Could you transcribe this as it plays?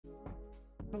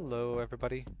Hello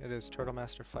everybody, it is Turtle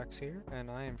Master Flex here,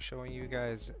 and I am showing you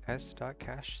guys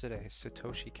s.cash today,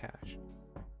 Satoshi Cash.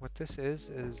 What this is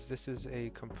a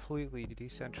completely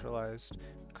decentralized,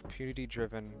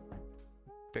 community-driven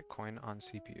Bitcoin on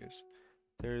CPUs.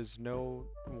 There's no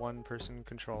one person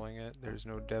controlling it, there's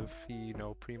no dev fee,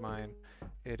 no pre-mine.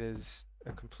 It is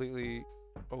a completely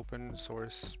open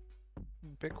source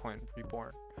Bitcoin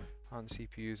reborn on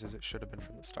CPUs as it should have been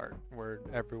from the start, where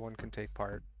everyone can take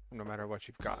part no matter what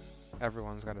you've got.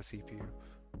 Everyone's got a CPU.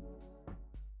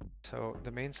 So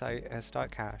the main site,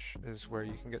 s.cash, is where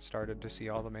you can get started to see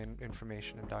all the main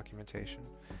information and documentation.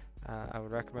 I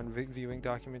would recommend viewing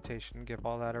documentation, give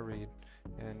all that a read,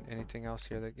 and anything else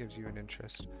here that gives you an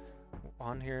interest.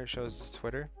 On here it shows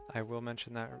Twitter. I will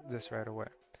mention this right away.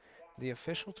 The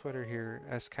official Twitter here,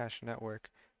 Scash Network,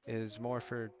 is more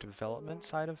for development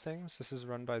side of things. This is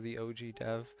run by the OG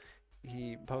dev.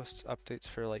 He posts updates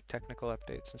for like technical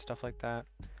updates and stuff like that.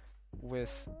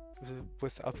 With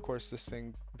of course this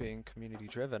thing being community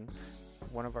driven,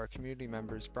 one of our community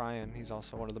members, Brian, he's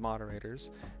also one of the moderators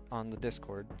on the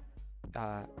Discord.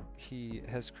 He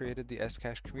has created the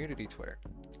Scash community Twitter.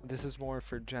 This is more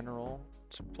for general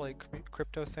like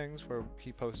crypto things where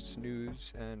he posts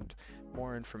news and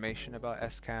more information about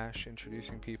Scash,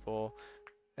 introducing people,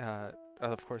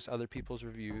 of course other people's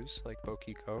reviews like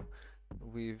Bokiko.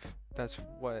 That's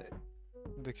what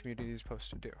the community is supposed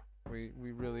to do. We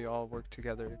really all work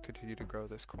together to continue to grow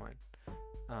this coin.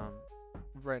 Um,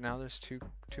 right now there's two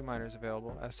miners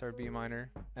available, SRBMiner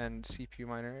and CPU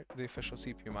miner, the official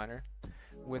CPU miner.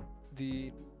 With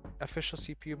the official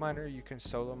CPU miner, you can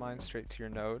solo mine straight to your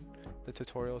node. The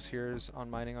tutorials here is on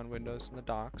mining on Windows and the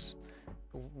docs.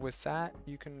 With that,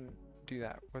 you can do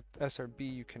that. With SRB,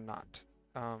 you cannot.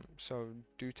 So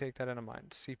do take that into mind.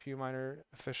 CPU miner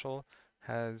official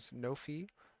has no fee.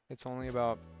 It's only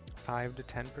about 5 to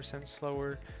 10%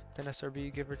 slower than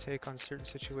SRB, give or take, on certain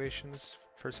situations.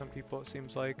 For some people, it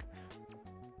seems like.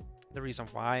 The reason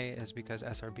why is because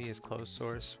SRB is closed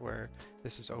source, where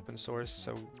this is open source,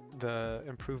 so the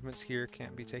improvements here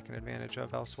can't be taken advantage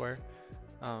of elsewhere.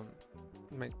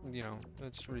 You know,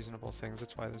 it's reasonable things.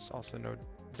 That's why there's also no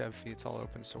dev fee. It's all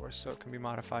open source, so it can be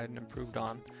modified and improved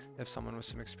on if someone with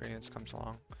some experience comes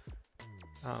along.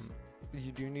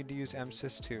 You do need to use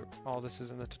MSys2. All this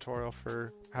is in the tutorial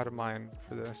for how to mine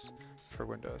for this for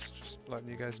Windows. Just letting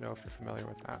you guys know if you're familiar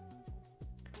with that.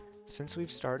 Since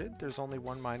we've started, there's only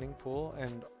one mining pool,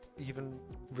 and even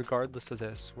regardless of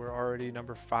this, we're already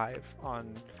number 5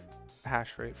 on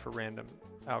hash rate for random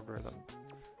algorithm,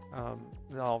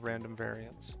 all random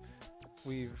variants.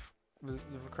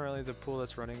 Currently the pool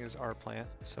that's running is rplant,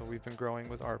 so we've been growing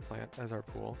with rplant as our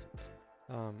pool.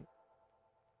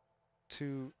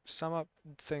 To sum up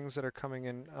things that are coming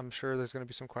in, I'm sure there's going to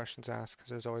be some questions asked, because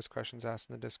there's always questions asked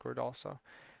in the Discord also.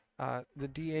 The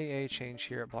DAA change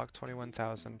here at block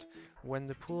 21,000, when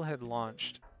the pool had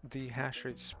launched, the hash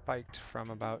rate spiked from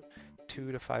about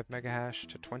 2 to 5 megahash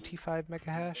to 25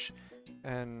 megahash,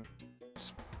 and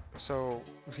so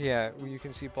yeah, you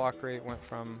can see block rate went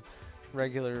from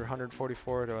regular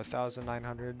 144 to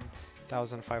 1,900,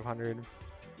 1,500.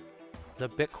 The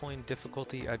Bitcoin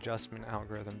Difficulty Adjustment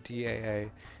Algorithm,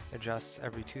 DAA, adjusts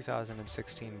every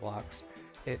 2016 blocks.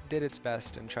 It did its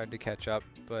best and tried to catch up,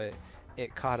 but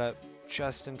it caught up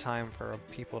just in time for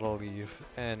people to leave,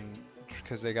 and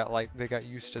because they got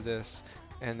used to this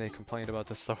and they complained about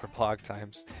the slower block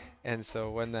times, and so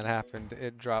when that happened,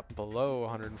 it dropped below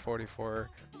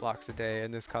 144 blocks a day,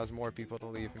 and this caused more people to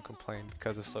leave and complain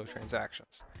because of slow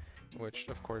transactions, which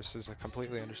of course is a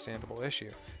completely understandable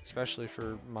issue, especially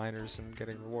for miners and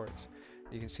getting rewards.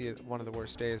 You can see one of the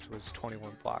worst days was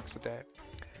 21 blocks a day.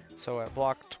 So at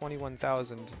block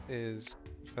 21,000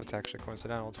 that's actually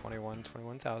coincidental,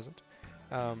 21,000.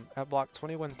 At block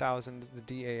 21,000, the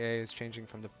DAA is changing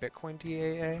from the Bitcoin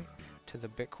DAA to the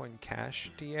Bitcoin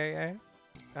Cash DAA.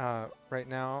 Right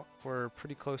now, we're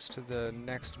pretty close to the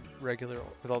next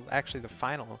actually the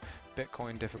final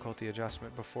Bitcoin difficulty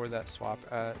adjustment before that swap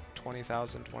at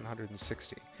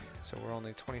 20,160. So we're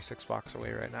only 26 blocks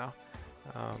away right now.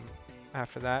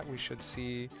 After that, we should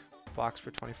see blocks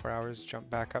for 24 hours jump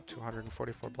back up to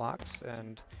 144 blocks,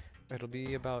 and it'll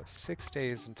be about 6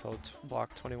 days until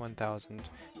block 21,000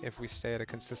 if we stay at a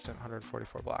consistent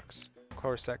 144 blocks. Of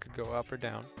course, that could go up or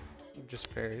down. It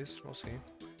just varies. We'll see.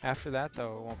 After that,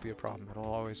 though, it won't be a problem. It'll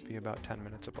always be about 10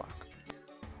 minutes a block.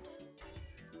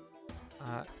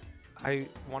 I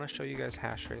want to show you guys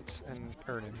hash rates and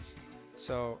earnings.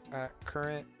 So at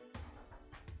current,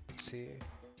 let's see,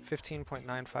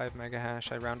 15.95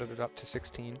 megahash, I rounded it up to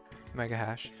 16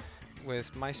 megahash.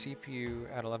 With my CPU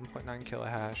at 11.9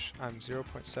 kilohash, I'm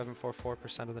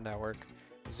 0.744% of the network,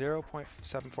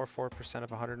 0.744%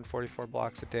 of 144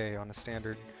 blocks a day on a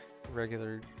standard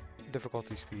regular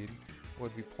difficulty speed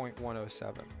would be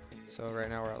 0.107. So right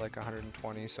now we're at like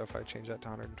 120, so if I change that to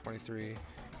 123,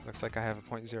 looks like I have a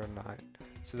 0.09.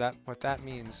 So that what that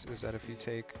means is that if you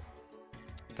take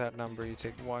that number, you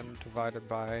take 1 divided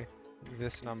by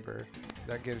this number,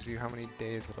 that gives you how many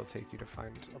days it'll take you to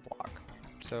find a block.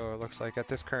 So it looks like at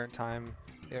this current time,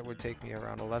 it would take me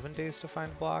around 11 days to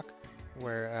find a block,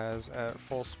 whereas at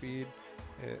full speed,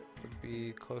 it would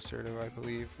be closer to, I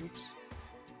believe,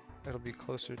 it'll be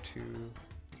closer to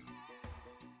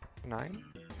 9?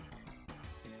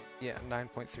 Yeah,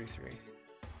 9.33.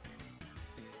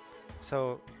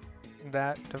 So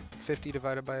that 50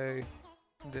 divided by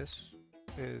this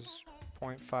is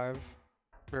 0.5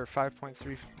 or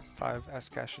 5.35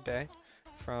 s.cash a day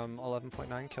from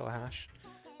 11.9 kilohash.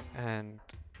 And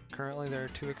currently there are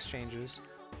 2 exchanges.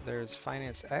 There's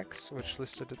Finance X, which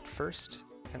listed it first,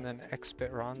 and then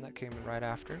XBitRon that came in right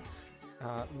after.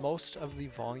 Most of the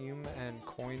volume and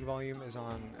coin volume is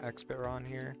on XBitRon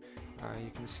here.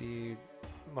 You can see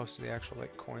most of the actual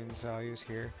like coins values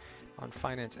here. On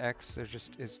Finance X, there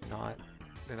just is not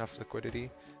enough liquidity.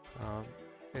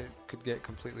 It could get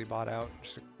completely bought out,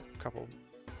 just a couple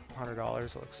 $100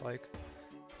 it looks like.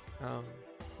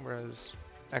 Whereas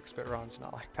XBitRon's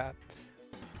not like that.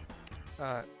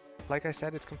 Like I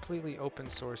said, it's completely open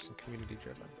source and community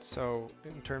driven. So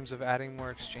in terms of adding more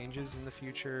exchanges in the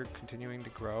future, continuing to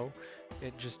grow,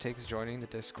 it just takes joining the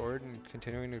Discord and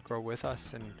continuing to grow with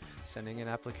us and sending in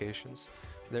applications.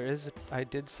 I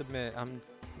did submit,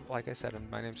 like I said,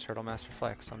 my name's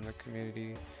TurtleMasterFlex. I'm the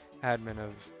community admin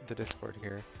of the Discord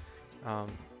here.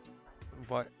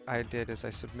 What I did is I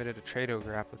submitted a trade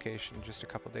ogre application just a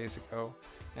couple days ago,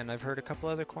 and I've heard a couple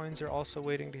other coins are also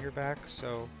waiting to hear back,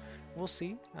 so we'll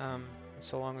see.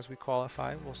 So long as we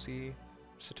qualify, we'll see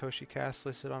Satoshi Cash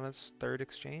listed on its 3rd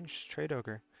exchange, trade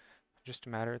ogre. Just a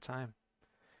matter of time.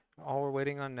 All we're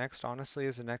waiting on next, honestly,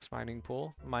 is the next mining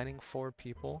pool. Mining 4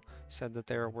 people said that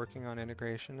they are working on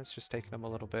integration. It's just taking them a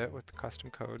little bit with the custom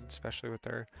code, especially with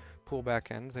their pool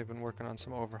backend. They've been working on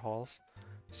some overhauls.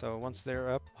 So once they're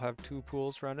up, we'll have 2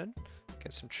 pools running,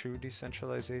 get some true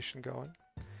decentralization going.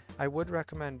 I would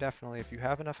recommend definitely, if you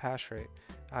have enough hash rate,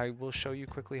 I will show you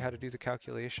quickly how to do the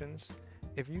calculations.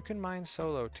 If you can mine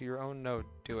solo to your own node,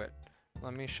 do it.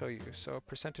 Let me show you. So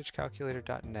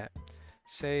percentagecalculator.net.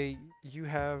 Say you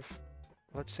have,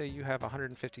 let's say you have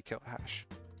 150 kilohash.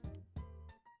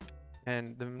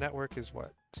 And the network is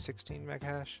what, 16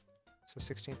 megahash? So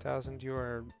 16,000, you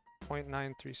are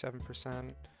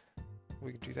 0.937%.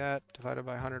 We could do that divided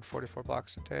by 144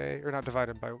 blocks a day, or not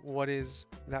divided by, what is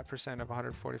that percent of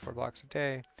 144 blocks a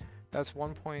day? That's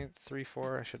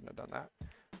 1.34, I shouldn't have done that.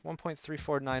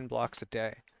 1.349 blocks a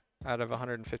day out of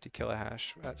 150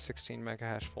 kilohash at 16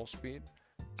 megahash full speed.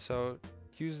 So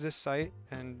use this site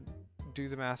and do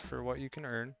the math for what you can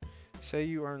earn. Say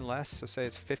you earn less, so say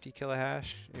it's 50 kilohash,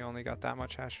 you only got that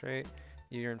much hash rate,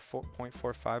 you earn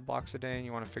 4.45 blocks a day, and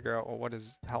you want to figure out, well,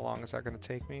 how long is that going to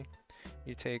take me?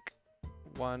 You take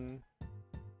 1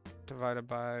 divided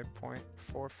by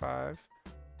 0.45,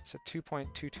 so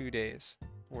 2.22 days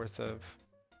worth of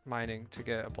mining to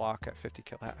get a block at 50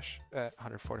 kilohash at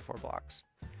 144 blocks.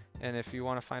 And if you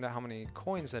want to find out how many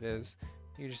coins that is,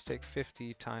 you just take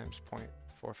 50 times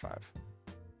 0.45,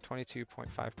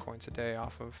 22.5 coins a day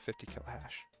off of 50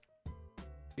 kilohash.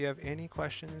 If you have any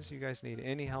questions, you guys need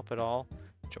any help at all,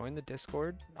 join the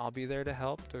Discord. I'll be there to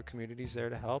help, the community's there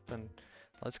to help, and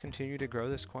let's continue to grow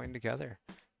this coin together.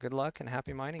 Good luck and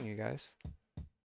happy mining, you guys.